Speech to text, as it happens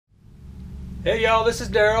Hey y'all, this is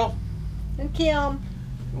Daryl. And Kim.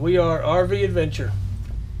 We are RV Adventure.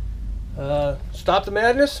 Stop the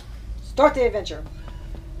madness. Start the adventure.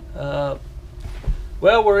 Well,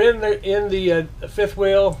 we're in the fifth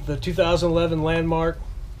wheel, the 2011 Landmark,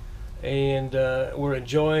 and we're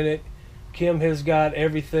enjoying it. Kim has got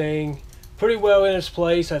everything pretty well in its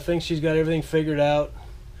place. I think she's got everything figured out.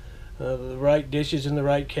 The right dishes in the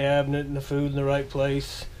right cabinet and the food in the right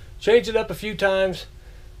place. Changed it up a few times,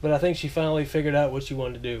 but I think she finally figured out what she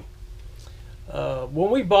wanted to do. When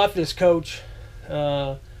we bought this coach,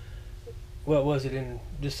 what was it, in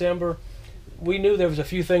December, we knew there was a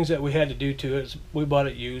few things that we had to do to it. We bought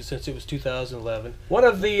it used since it was 2011. One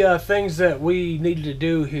of the things that we needed to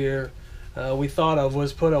do here, we thought of,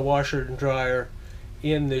 was put a washer and dryer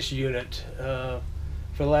in this unit. For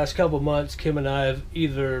the last couple months, Kim and I have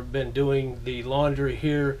either been doing the laundry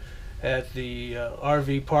here at the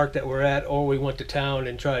RV park that we're at, or we went to town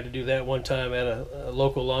and tried to do that one time at a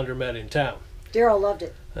local laundromat in town. Daryl loved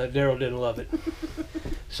it. Daryl didn't love it.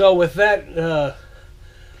 So with that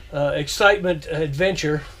excitement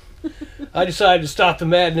adventure, I decided to stop the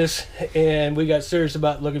madness, and we got serious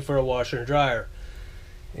about looking for a washer and dryer.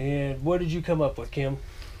 And what did you come up with, Kim?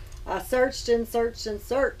 I searched and searched and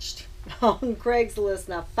searched on Craigslist,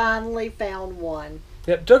 and I finally found one.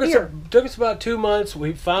 Yep, took us about 2 months.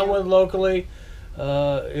 We found one locally.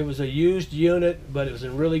 It was a used unit, but it was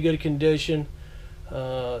in really good condition.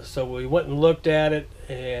 So we went and looked at it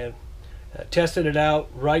and tested it out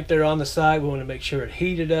right there on the side. We wanted to make sure it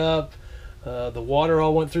heated up. The water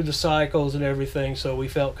all went through the cycles and everything, so we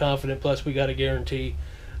felt confident. Plus, we got a guarantee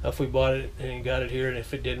if we bought it and got it here, and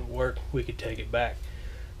if it didn't work, we could take it back.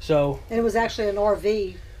 So, and it was actually an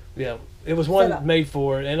RV. Yeah, it was one made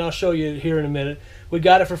for it, and I'll show you here in a minute. We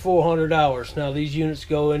got it for $400. Now these units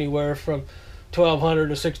go anywhere from $1,200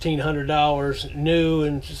 to $1,600 new,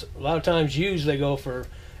 and a lot of times used they go for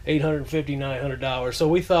 $850, $900. So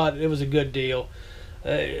we thought it was a good deal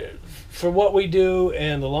for what we do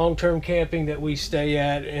and the long-term camping that we stay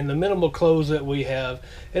at and the minimal clothes that we have.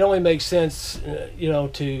 It only makes sense,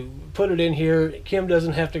 to put it in here. Kim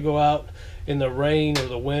doesn't have to go out in the rain or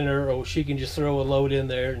the winter, or she can just throw a load in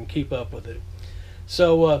there and keep up with it.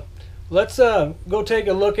 So let's go take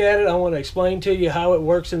a look at it. I want to explain to you how it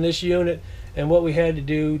works in this unit and what we had to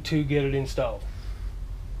do to get it installed.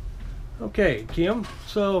 Okay, Kim,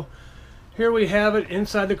 so here we have it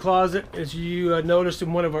inside the closet. As you noticed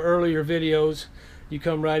in one of our earlier videos, you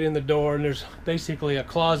come right in the door and there's basically a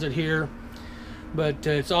closet here, but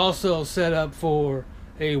it's also set up for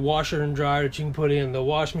a washer and dryer that you can put in. The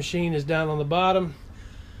wash machine is down on the bottom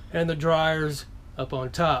and the dryer's up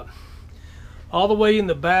on top. All the way in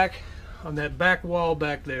the back, on that back wall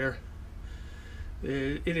back there,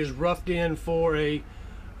 it is roughed in for a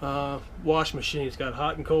wash machine. It's got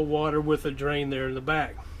hot and cold water with a drain there in the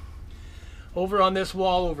back. Over on this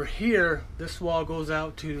wall over here, this wall goes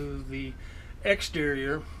out to the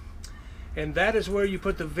exterior, and that is where you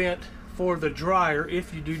put the vent for the dryer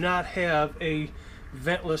if you do not have a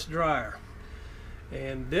ventless dryer.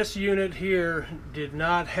 And this unit here did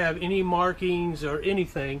not have any markings or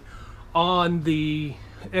anything on the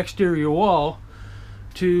exterior wall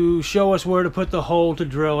to show us where to put the hole to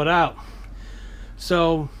drill it out.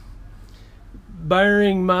 So,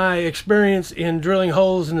 bearing my experience in drilling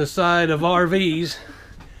holes in the side of RVs,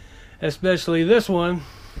 especially this one,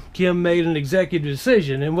 Kim made an executive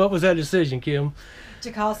decision. And what was that decision, Kim?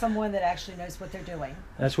 To call someone that actually knows what they're doing.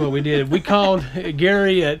 That's what we did. We called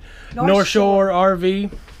Gary at North Shore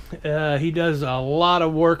RV. He does a lot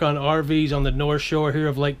of work on RVs on the North Shore here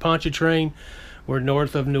of Lake Pontchartrain. We're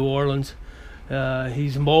north of New Orleans.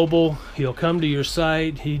 He's mobile. He'll come to your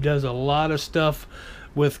site. He does a lot of stuff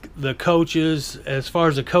with the coaches. As far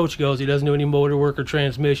as the coach goes, he doesn't do any motor work or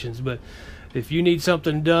transmissions. But if you need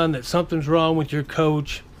something done, that something's wrong with your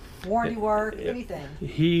coach, warranty work, anything,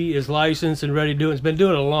 he is licensed and ready to do it. He's been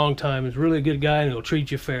doing it a long time. He's really a good guy, and he'll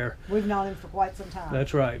treat you fair. We've known him for quite some time.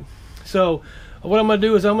 That's right. So what I'm going to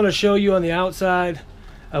do is I'm going to show you on the outside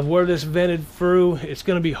of where this vented through. It's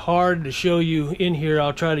going to be hard to show you in here.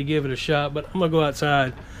 I'll try to give it a shot, but I'm going to go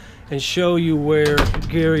outside and show you where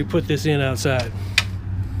Gary put this in outside.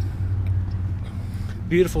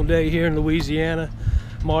 Beautiful day here in Louisiana,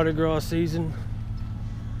 Mardi Gras season,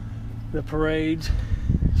 the parades.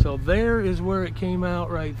 So there is where it came out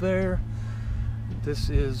right there. This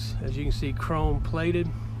is, as you can see, chrome plated.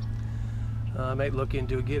 I might look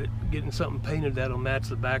into getting something painted that'll match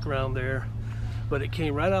the background there. But it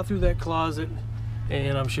came right out through that closet,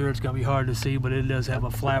 and I'm sure it's going to be hard to see, but it does have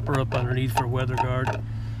a flapper up underneath for weather guard.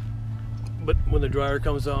 But when the dryer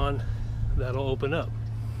comes on, that'll open up.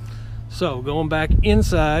 So going back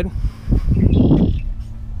inside,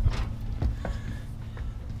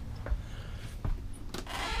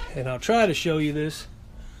 and I'll try to show you this.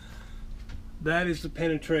 That is the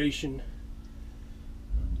penetration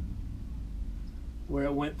where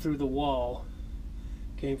it went through the wall,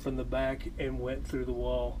 came from the back and went through the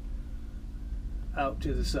wall out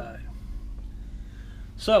to the side.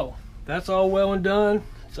 So that's all well and done.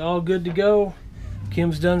 It's all good to go.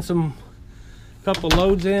 Kim's done couple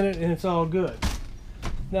loads in it, and it's all good.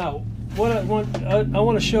 Now, what I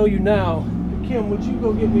want to show you now, Kim, would you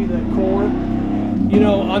go get me that cord? You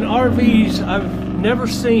know, on RVs, I've never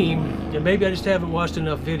seen, and maybe I just haven't watched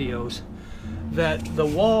enough videos, that the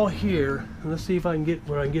wall here, and let's see if I can get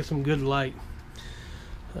where I can get some good light.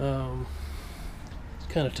 It's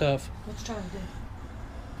kind of tough. What you trying to do?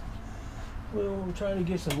 Well, I'm trying to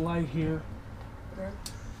get some light here. There.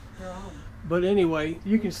 They're on. But anyway,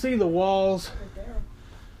 you can see the walls Right there.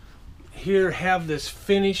 here have this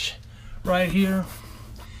finish right here,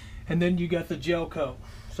 and then you got the gel coat.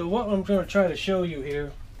 So what I'm going to try to show you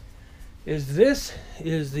here is this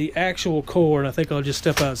is the actual core. I think I'll just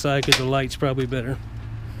step outside because the light's probably better.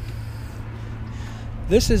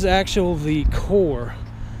 This is the core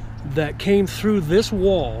that came through this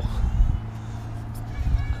wall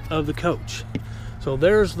of the coach. So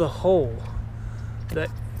there's the hole that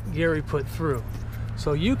Gary put through.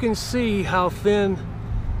 So you can see how thin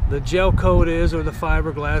the gel coat is, or the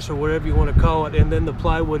fiberglass, or whatever you want to call it, and then the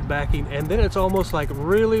plywood backing, and then it's almost like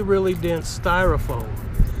really dense styrofoam.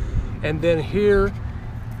 And then here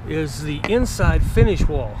is the inside finish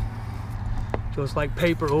wall. So it's like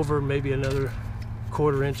paper over maybe another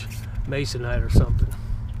 1/4 inch masonite or something.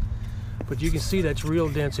 But you can see that's real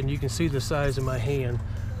dense, and you can see the size of my hand,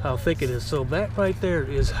 how thick it is. So that right there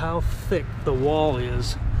is how thick the wall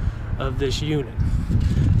is of this unit.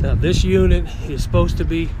 Now this unit is supposed to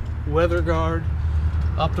be weather guard,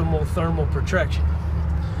 optimal thermal protection.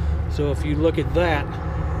 So if you look at that,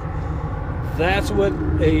 that's what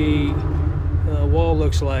a wall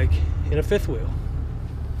looks like in a fifth wheel.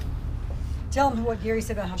 Tell them what Gary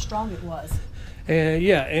said about how strong it was. And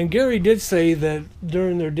yeah, and Gary did say that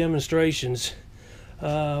during their demonstrations,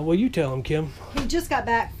 well, you tell him, Kim. He just got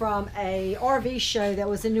back from a RV show that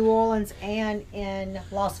was in New Orleans and in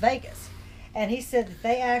Las Vegas. And he said that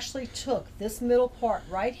they actually took this middle part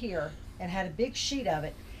right here and had a big sheet of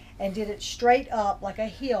it and did it straight up like a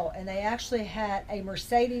hill. And they actually had a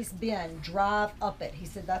Mercedes-Benz drive up it. He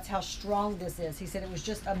said that's how strong this is. He said it was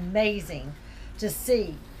just amazing to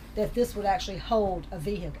see that this would actually hold a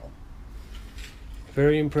vehicle.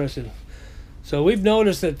 Very impressive. So we've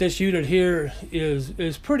noticed that this unit here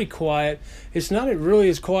is pretty quiet. It's not really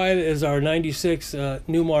as quiet as our 96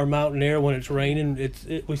 Newmar Mountain Air when it's raining.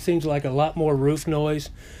 It seems like a lot more roof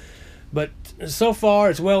noise. But so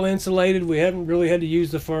far it's well insulated. We haven't really had to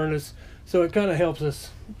use the furnace. So it kind of helps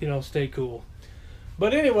us, you know, stay cool.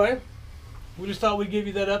 But anyway, we just thought we'd give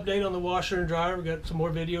you that update on the washer and dryer. We've got some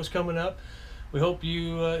more videos coming up. We hope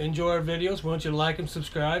you enjoy our videos. We want you to like and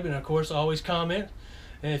subscribe, and of course always comment.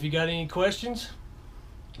 And if you got any questions,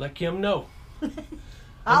 let Kim know.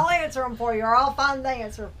 I'll answer them for you, or I'll find the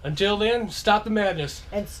answer. Until then, stop the madness.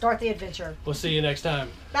 And start the adventure. We'll see you next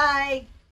time. Bye.